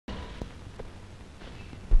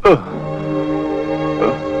Nothing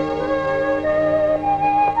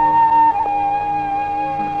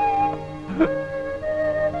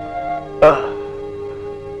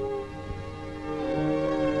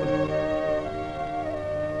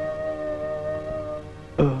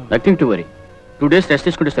to worry. 2 days rest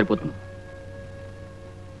తీసుకుంటే సరిపోతుంది.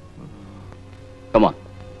 Come on.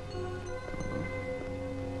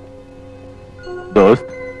 దోస్త్,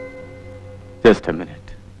 జస్ట్ ఎ మినిట్.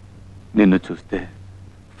 నిన్ను చూస్తే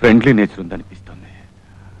ఫ్రెండ్లీ నేచర్ ఉందనిపిస్తుంది.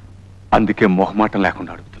 అందుకే మొహమాటం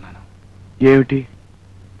లేకుండా అడుగుతున్నాను. ఏమిటి?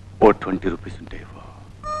 ఓ 20 రూపీస్ ఉంటే ఇవ్వు.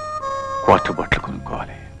 క్వార్టర్ బాటిల్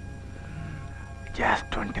కొనుక్కోవాలి. Just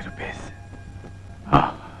 20 rupees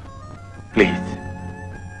please.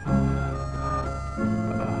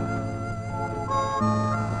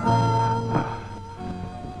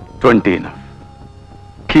 $20 enough.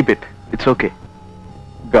 Keep it. It's okay.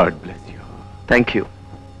 God bless you. Thank you.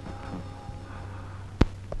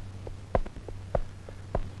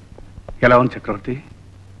 ఎలా ఉంది చక్రవర్తి?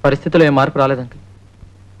 పరిస్థితిలో ఏం మార్పు రాలేదు అంకుల్.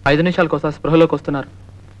 5 నిమిషాలకు ఒకసారి స్పృహలోకి వస్తున్నారు,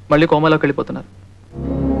 మళ్ళీ కోమాలోకి వెళ్ళిపోతున్నారు.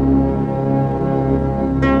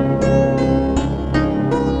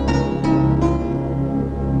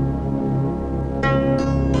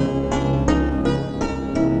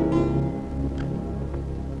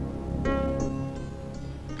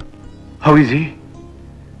 How is he?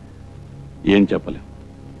 ఏం చెప్పలేం.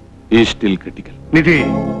 ఈ స్టిల్ క్రిటికల్. నిధి,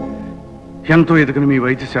 ఎంతో ఎదిగిన మీ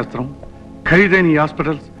వైద్య శాస్త్రం, ఖరీదైన ఈ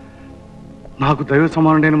హాస్పిటల్స్ నాకు దైవ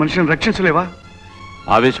సమానుడైన మనిషిని రక్షించలేవా?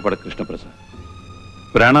 ఆవేశపడ కృష్ణప్రసాద్.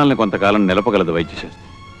 ప్రాణాలను కొంతకాలం నిలపగలదు వైద్యశాస్త్రం,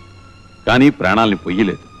 కానీ ప్రాణాలని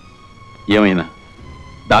పొయ్యలేదు. ఏమైనా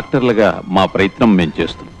డాక్టర్లుగా మా ప్రయత్నం మేము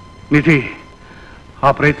చేస్తున్నాం. నిధి,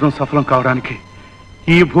 ఆ ప్రయత్నం సఫలం కావడానికి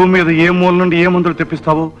ఈ భూమి మీద ఏ మూల నుండి ఏ మందులు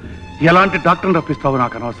తెప్పిస్తావో, ఎలాంటి డాక్టర్ని రప్పిస్తావో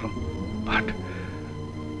నాకు అనవసరం. బట్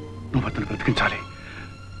నువ్వు అతను బ్రతికించాలి.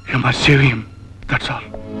 You must save him. That's all.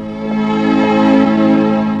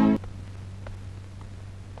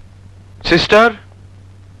 Sister,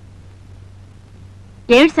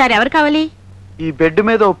 ఏమిటి సార్, ఎవరు కావాలి? ఈ బెడ్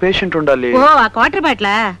మీద ఓ పేషెంట్ ఉండాలి. ఓ, ఆ క్వార్టర్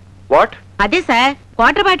బాట్లా? వాట్? అదే సార్,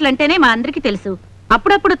 క్వార్టర్ బాటిల్ అంటేనే మా అందరికి తెలుసు.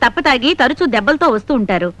 అప్పుడప్పుడు తప్పతాగి తరచూ దెబ్బలతో వస్తూ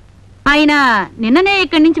ఉంటారు. ఆయన నిన్ననే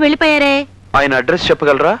ఇక్కడి నుంచి వెళ్ళిపోయారే. ఆయన అడ్రస్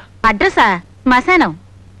చెప్పగలరా? అడ్రసా? శ్మశానం.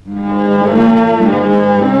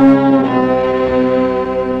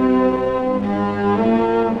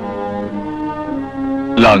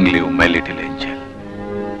 Long live my little Angel.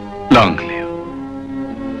 Long live.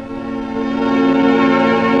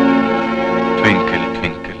 Twinkle,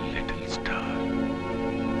 twinkle, little star,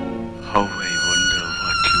 how I wonder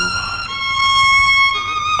what you are.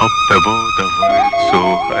 Up above the world so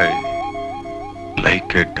high,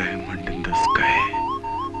 like a diamond in the sky.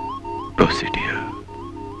 Rosie dear,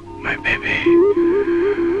 my baby.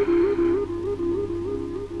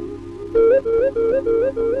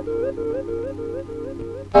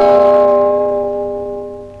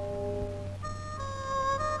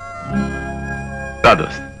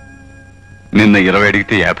 రాదోస్త్, నిన్న 20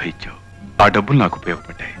 అడిగితే 50 ఇచ్చావు. ఆ డబ్బులు నాకు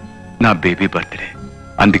ఉపయోగపడ్డాయి. నా baby birthday,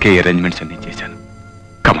 అందుకే arrangements అన్ని చేశాను.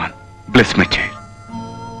 కమాన్, బ్లెస్ మై చైల్డ్.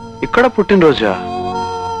 ఇక్కడ పుట్టినరోజా?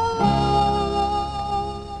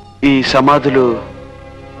 ఈ సమాధులు?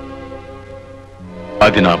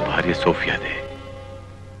 అది నా భార్య సోఫియాదే,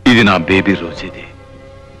 ఇది నా బేబీ రోజేది.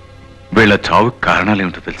 వీళ్ళ చావుకి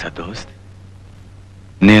కారణాలేమిటో తెలుసా దోస్త్?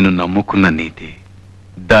 నేను నమ్ముకున్న నీతి,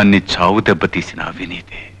 దాన్ని చావు దెబ్బతీసిన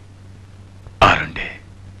అవినీతి.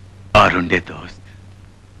 ఆ రెండే దోస్త్.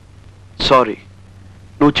 సారీ,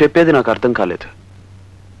 నువ్వు చెప్పేది నాకు అర్థం కాలేదు.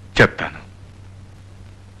 చెప్తాను.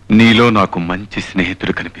 నీలో నాకు మంచి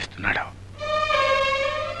స్నేహితుడు కనిపిస్తున్నాడు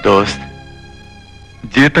దోస్త్.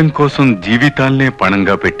 జీతం కోసం జీవితాల్నే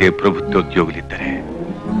పణంగా పెట్టే ప్రభుత్వోద్యోగులిద్దరే.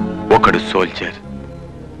 ఒకడు సోల్జర్,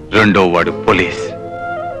 రెండో వాడు పోలీస్.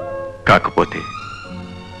 కాకపోతే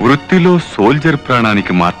వృత్తిలో సోల్జర్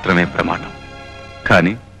ప్రాణానికి మాత్రమే ప్రమాదం,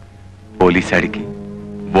 కానీ పోలీసాడికి,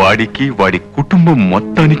 వాడికి, వాడి కుటుంబం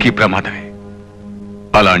మొత్తానికి ప్రమాదమే.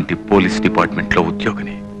 అలాంటి పోలీస్ డిపార్ట్మెంట్ లో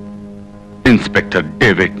ఉద్యోగిని inspector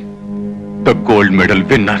David, the gold medal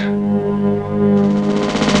winner.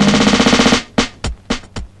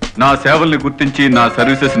 నా సేవల్ని గుర్తించి నా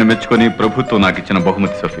సర్వీసెస్ ని మెచ్చుకొని ప్రభుత్వం నాకు ఇచ్చిన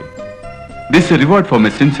బహుమతి Sophie. This reward for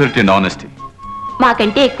my sincerity and honesty.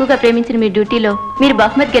 మాకంటే ఎక్కువగా ప్రేమించిన మీ డ్యూటీలో మీరు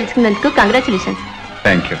బహుమతి గెలుచుకున్నందుకు కంగ్రాచులేషన్స్.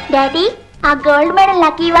 Thank you. డాడీ, ఆ గోల్డ్ మెడల్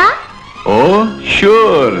లక్కీవా? ఓ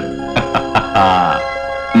షూర్.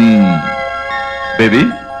 బేబీ,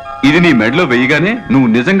 ఇది నీ మెడలో వేయగానే నువ్వు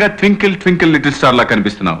నిజంగా ట్వింకిల్ ట్వింకిల్ లిటిల్ స్టార్ లా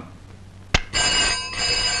కనిపిస్తున్నావు.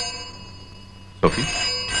 Sophie,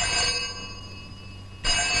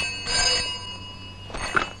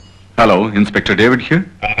 hello, inspector David here.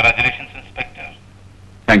 Congratulations inspector.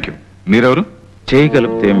 Thank you. మీరెవరు?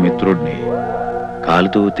 చేయగలిగితే మిత్రుడిని, కాలు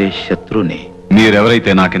తూగితే శత్రుని.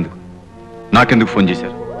 మీరెవరైతే నాకెందుకు ఫోన్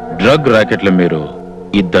చేశారు? డ్రగ్ ర్యాకెట్లో మీరు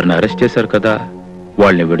ఇద్దరిని అరెస్ట్ చేశారు కదా,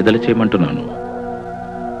 వాళ్ళని విడుదల చేయమంటున్నాను.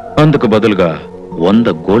 అందుకు బదులుగా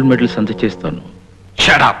 100 గోల్డ్ మెడల్స్ అందజేస్తాను.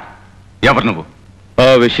 Shut up. ఎవరు నువ్వు? ఆ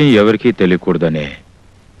విషయం ఎవరికీ తెలియకూడదనే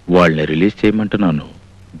వాళ్ళని release చేయమంటున్నాను.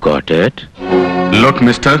 Got it? Look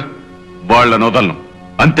mister, వాళ్ళను వదలను.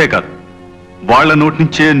 అంతేకాదు, వాళ్ళ నోటి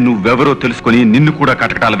నుంచే నువ్వెవరో తెలుసుకొని నిన్ను కూడా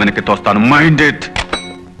కటకటాల వెనక్కి తోస్తాను. Mind it.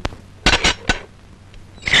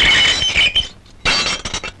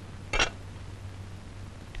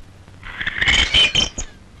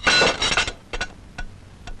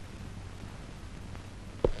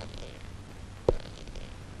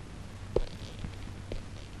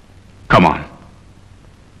 Come on.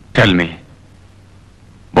 Tell me.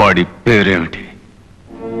 Body పేరేమిటి?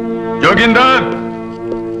 Joginder!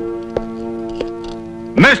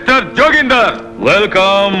 Mister Joginder!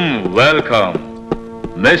 Welcome welcome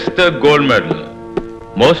mister gold medal,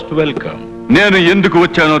 most welcome. నేను ఎందుకు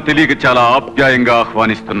వచ్చానో తెలియక చాలా ఆప్యాయంగా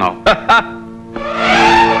ఆహ్వానిస్తున్నావు.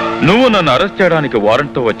 నువ్వు నన్ను అరెస్ట్ చేయడానికి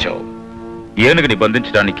వారెంట్తో వచ్చావు. ఏనుగుని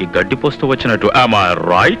బంధించడానికి గడ్డిపోస్తూ వచ్చినట్టు. am I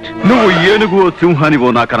right? నువ్వు ఏనుగో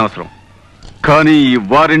సింహానివో నాకు అనవసరం, కానీ ఈ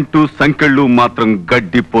వారెంటు సంకెళ్ళు మాత్రం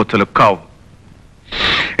గడ్డి పోచలు కావు.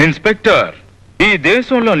 ఇన్స్పెక్టర్, ఈ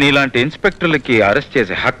దేశంలో నీలాంటి ఇన్స్పెక్టర్లకి అరెస్ట్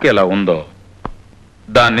చేసే హక్కు ఎలా ఉందో,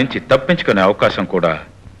 దాని నుంచి తప్పించుకునే అవకాశం కూడా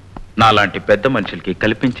నాలాంటి పెద్ద మనుషులకి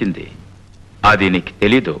కల్పించింది. అది నీకు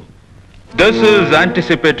తెలీదు. This is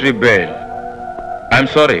anticipatory bail.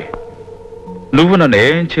 I'm sorry, నువ్వు నన్ను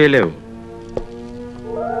ఏం చేయలేవు.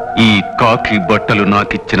 ఈ కాకి బట్టలు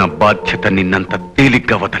నాకిచ్చిన బాధ్యత నిన్నంత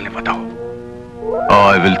తేలిగ్గా వదలనివ్వదు.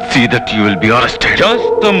 I will see that you will be arrested.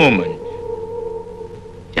 Just a moment.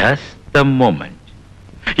 Just a moment.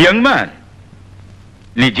 Young man,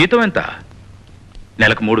 నీ జీతం ఎంత?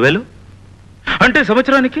 నెలకు 3000? అంటే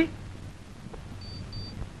సంవత్సరానికి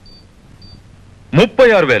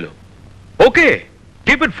 36,000. Okay,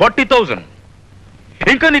 keep it 40,000.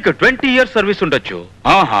 ఇంకా నీకు 20 years సర్వీస్ ఉండొచ్చు.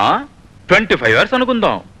 25 years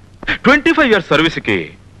అనుకుందాం. 25 years సర్వీస్కి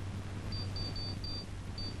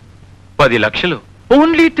 10 లక్షలు.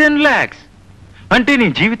 Only 10 lakhs. అంటే నీ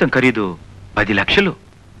జీవితం ఖరీదు 10 లక్షలు.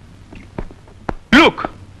 లుక్,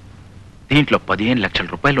 దీంట్లో 15 లక్షల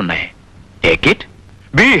రూపాయలు ఉన్నాయి. Take it,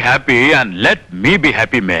 be happy and let me be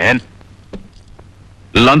happy man.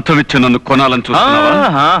 లంచం ఇచ్చి నన్ను కొనాలని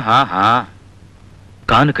చూస్తున్నావా?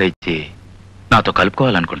 కానుక ఇచ్చి నాతో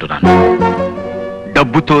కలుపుకోవాలనుకుంటున్నాను.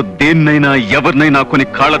 డబ్బుతో దేన్నైనా ఎవరినైనా కొని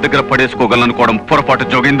కాళ్ళ దగ్గర పడేసుకోగలనుకోవడం పొరపాటు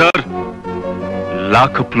జోగిందర్.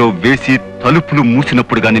 లాకప్ లో వేసి తలుపులు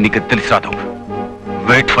మూసినప్పుడు గానీ నీకు తెలిసి రాదు.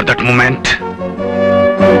 Wait for that moment.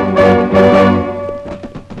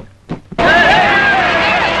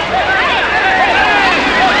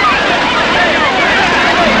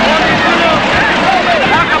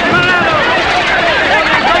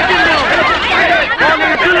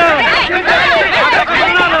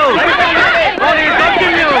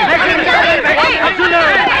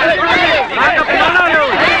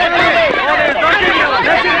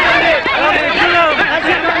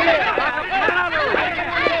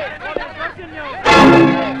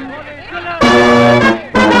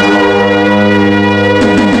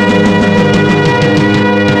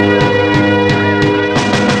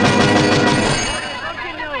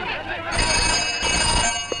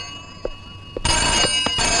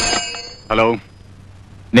 Hello,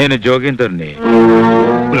 నేను జోగిందర్ని.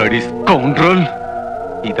 బ్లడీ స్కౌండ్రల్,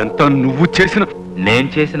 ఇదంతా నువ్వు చేసిన? నేను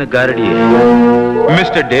చేసిన గారడి.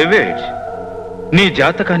 మిస్టర్ డేవిడ్, నీ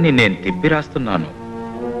జాతకాన్ని నేను తిప్పి రాస్తున్నాను.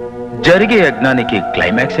 జరిగే యజ్ఞానికి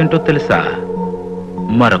క్లైమాక్స్ ఏంటో తెలుసా?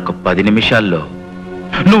 మరొక 10 నిమిషాల్లో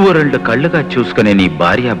నువ్వు 2 కళ్ళుగా చూసుకునే నీ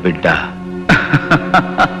భార్య బిడ్డ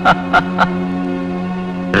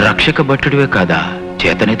రక్షక భట్టుడివే కాదా,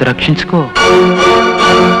 చేతనైతే రక్షించుకో.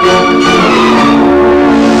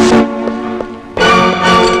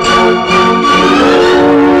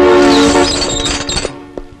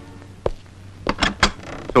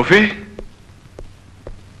 Sophie,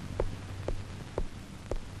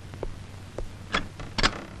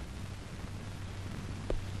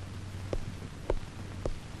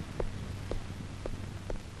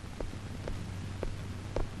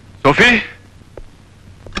 Sophie,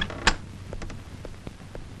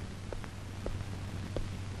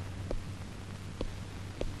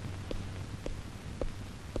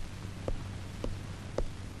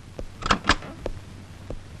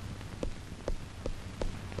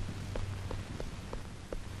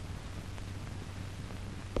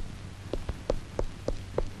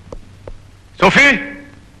 Sophie,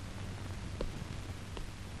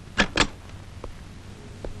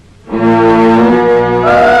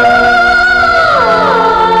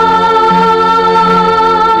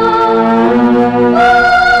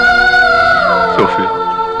 Sophie.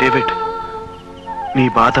 David, నీ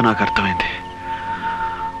బాధ నాకు అర్థమైంది.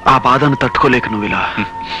 ఆ బాధను తట్టుకోలేక నువ్వు ఇలా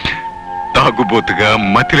తాగుబోతుగా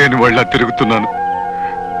మతి లేని వాళ్ళ తిరుగుతున్నాను.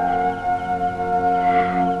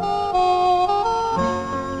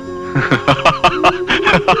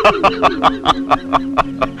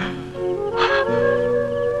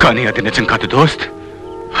 కానీ అది నిజం కాదు దోస్త్.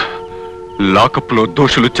 లాకప్లో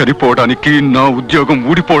దోషులు చనిపోవడానికి, నా ఉద్యోగం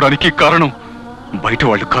ఊడిపోవడానికి కారణం బయట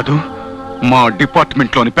వాళ్ళు కాదు, మా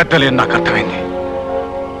డిపార్ట్మెంట్లోని పెద్దలే. నాకు అర్థమైంది.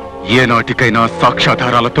 ఏనాటికైనా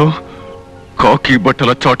సాక్ష్యాధారాలతో కాకి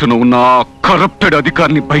బట్టల చాటున ఉన్న ఆ కరప్టెడ్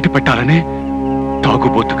అధికారిని బయట పెట్టాలని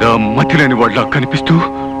తాగుబోతుగా మతిలేని వాళ్ళ కనిపిస్తూ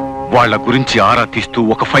వాళ్ళ గురించి ఆరా తీస్తూ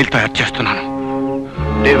ఒక ఫైల్ తయారు చేస్తున్నాను.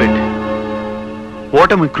 డేవిడ్,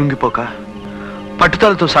 ఓటమి కృంగిపోక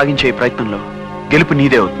పట్టుదలతో సాగించే ఈ ప్రయత్నంలో గెలుపు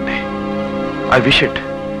నీదే అవుతుంది. I wish it.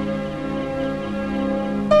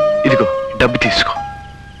 ఇదిగో డబ్బు తీసుకో.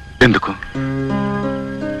 ఎందుకు?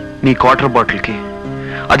 నీ క్వార్టర్ బాటిల్కి,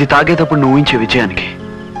 అది తాగేటప్పుడు నువ్వు ఊహించే విజయానికి.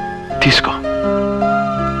 తీసుకో.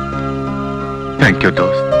 థ్యాంక్ యూ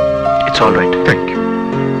దోస్త్. It's all right. Thank you.